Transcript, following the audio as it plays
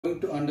going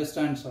to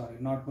understand, sorry,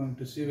 not going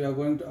to see, we are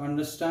going to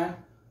understand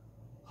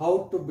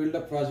how to build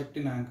a project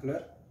in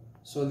Angular.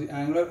 So the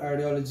Angular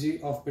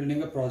ideology of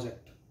building a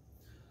project.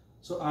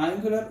 So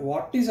Angular,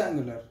 what is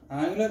Angular?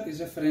 Angular is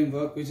a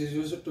framework which is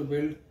used to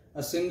build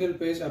a single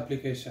page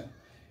application.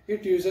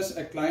 It uses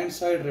a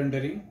client-side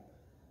rendering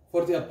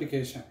for the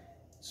application.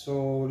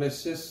 So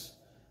let's just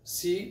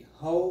see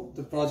how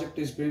the project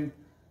is being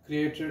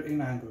created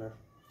in Angular.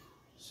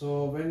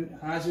 So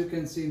as you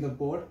can see in the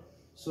board,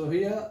 so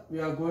here we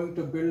are going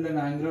to build an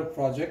Angular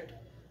project.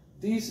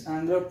 These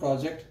Angular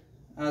project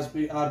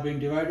are being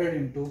divided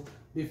into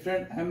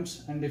different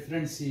M's and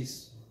different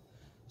C's.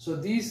 So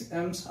these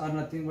M's are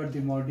nothing but the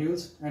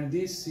modules and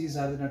these C's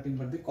are nothing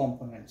but the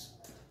components.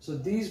 So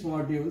these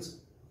modules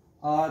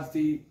are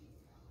the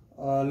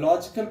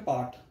logical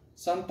part.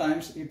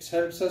 Sometimes it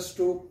helps us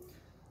to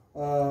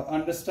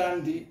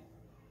understand the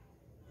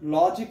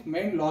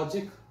main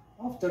logic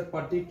of that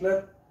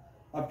particular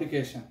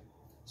application.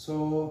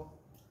 So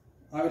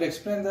I will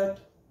explain that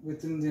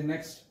within the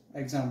next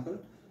example.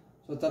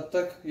 So तब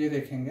तक ये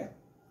देखेंगे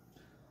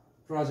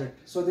project.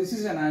 So this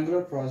is an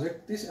Angular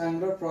project. This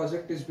Angular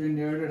project is being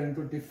divided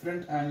into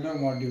different Angular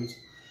modules.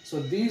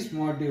 So these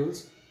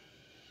modules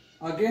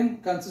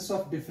again consist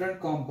of different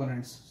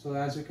components. So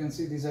as you can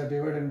see, these are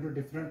divided into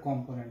different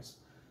components.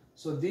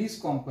 So these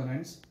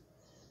components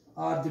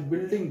are the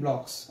building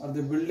blocks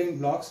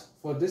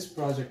for this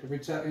project,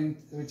 which are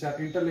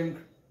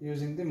interlinked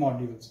using the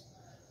modules.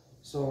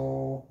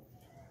 So,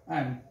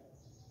 and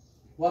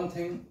one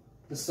thing,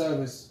 the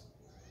service.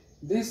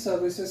 These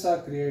services are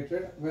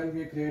created when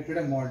we created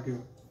a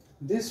module.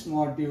 This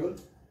module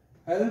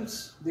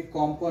helps the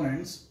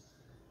components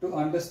to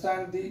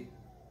understand the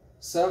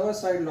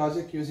server-side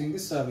logic using the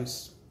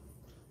service.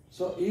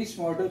 So each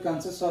module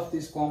consists of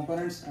these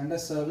components and a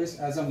service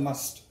as a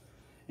must.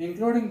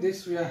 Including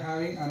this, we are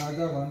having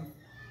another one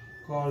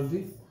called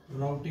the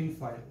routing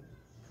file.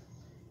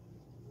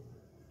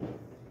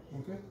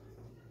 Okay.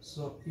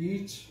 So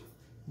each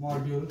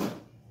module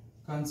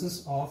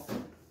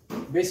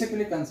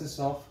basically consists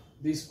of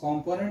these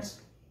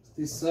components,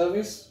 the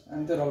service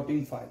and the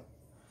routing file.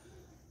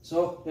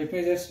 So let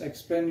me just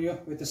explain you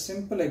with a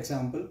simple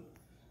example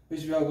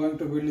which we are going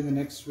to build in the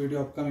next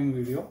video, upcoming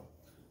video.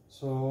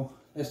 So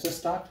let's just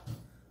start.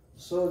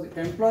 So the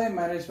employee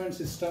management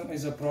system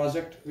is a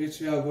project which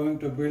we are going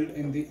to build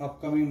in the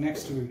upcoming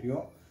next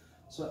video.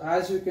 So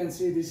as you can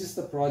see, this is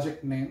the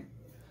project name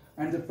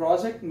and the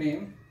project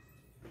name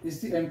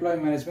is the employee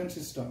management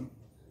system.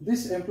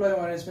 This employee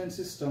management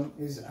system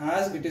is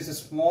a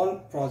small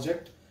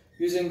project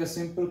using a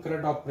simple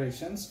CRUD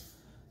operations.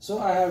 So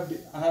I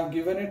have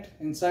given it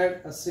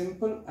inside a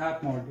simple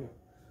app module.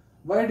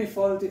 By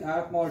default, the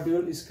app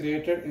module is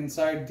created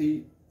inside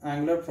the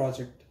Angular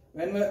project.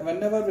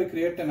 Whenever we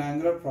create an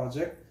Angular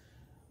project,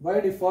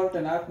 by default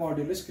an app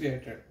module is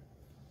created.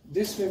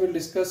 This we will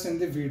discuss in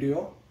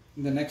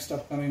the next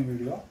upcoming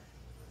video.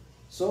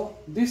 So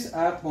this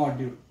app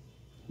module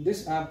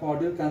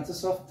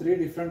consists of three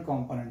different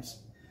components.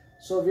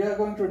 So we are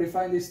going to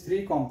define these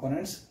three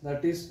components,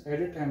 that is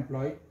edit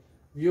employee,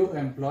 view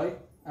employee,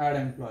 add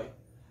employee.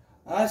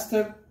 As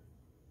the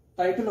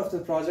title of the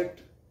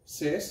project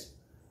says,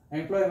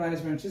 employee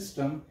management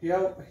system,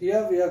 here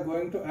we are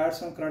going to add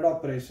some CRUD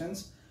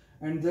operations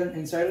and then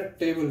inside a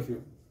table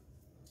view.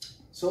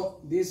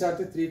 So these are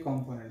the three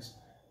components.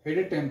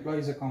 Edit employee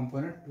is a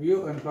component,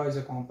 view employee is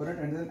a component,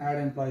 and then add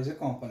employee is a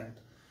component.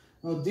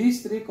 Now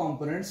these three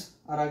components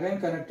are again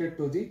connected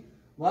to the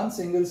one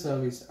single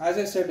service. As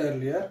I said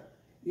earlier,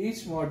 each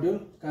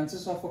module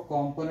consists of a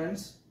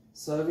components,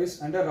 service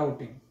and a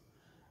routing.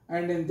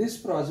 And in this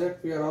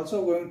project we are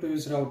also going to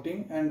use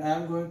routing, and I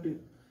am going to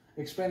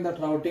explain that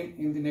routing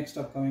in the next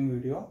upcoming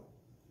video.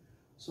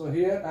 So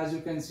here as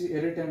you can see,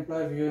 edit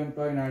employee, view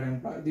employee and add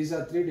employee. These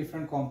are three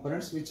different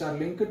components which are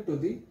linked to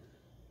the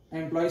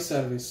employee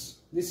service.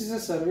 This is a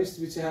service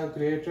which I have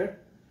created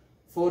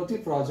for the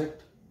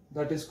project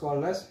that is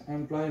called as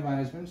employee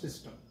management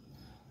system.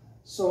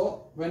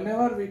 So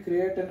whenever we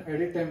create an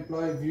edit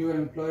employee, view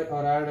employee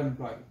or add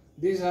employee,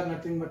 these are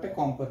nothing but a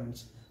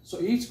components. So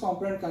each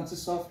component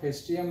consists of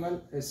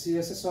HTML,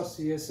 CSS or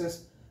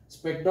CSS,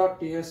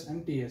 spec.ts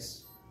and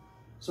ts.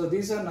 So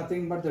these are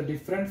nothing but the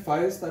different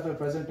files that are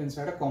present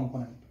inside a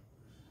component.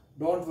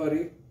 Don't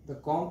worry, the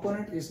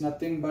component is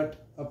nothing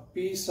but a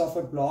piece of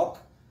a block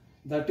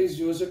that is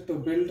used to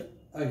build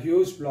a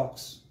huge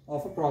blocks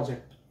of a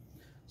project.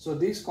 So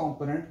this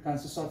component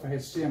consists of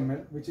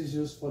HTML, which is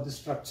used for the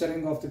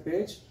structuring of the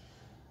page,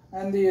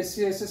 and the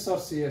CSS or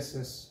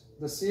CSS.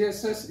 The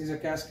CSS is a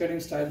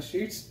cascading style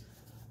sheets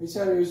which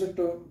are used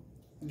to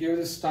give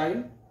the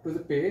style to the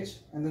page,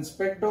 and then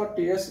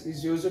spec.ts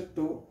is used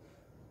to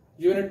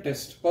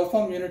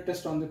perform unit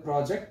test on the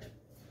project.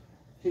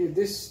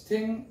 This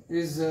thing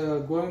is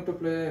going to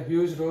play a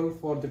huge role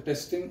for the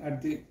testing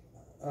at the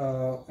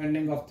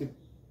ending of the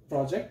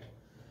project.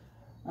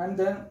 And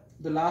then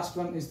the last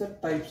one is the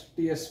types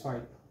ts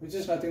file, which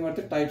is nothing but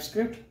the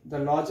TypeScript, the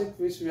logic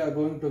which we are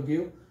going to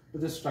give to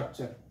the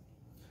structure.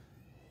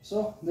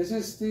 So this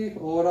is the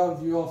overall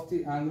view of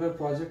the Angular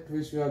project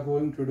which we are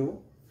going to do.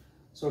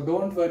 So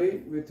don't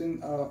worry,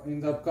 within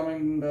in the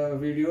upcoming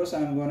videos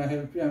I'm going to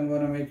help you. I'm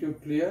going to make you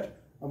clear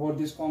about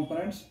these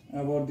components,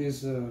 about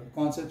these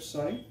concepts,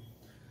 sorry.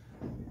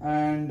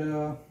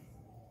 And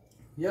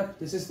yep,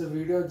 this is the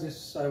video.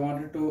 Just I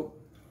wanted to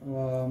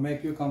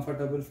make you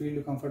comfortable, feel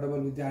you comfortable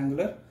with the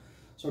Angular.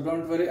 So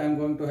don't worry, I'm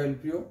going to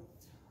help you.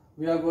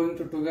 We are going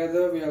to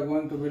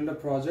build a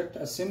project,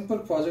 a simple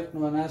project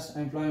known as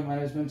employee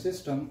management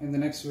system in the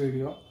next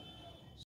video.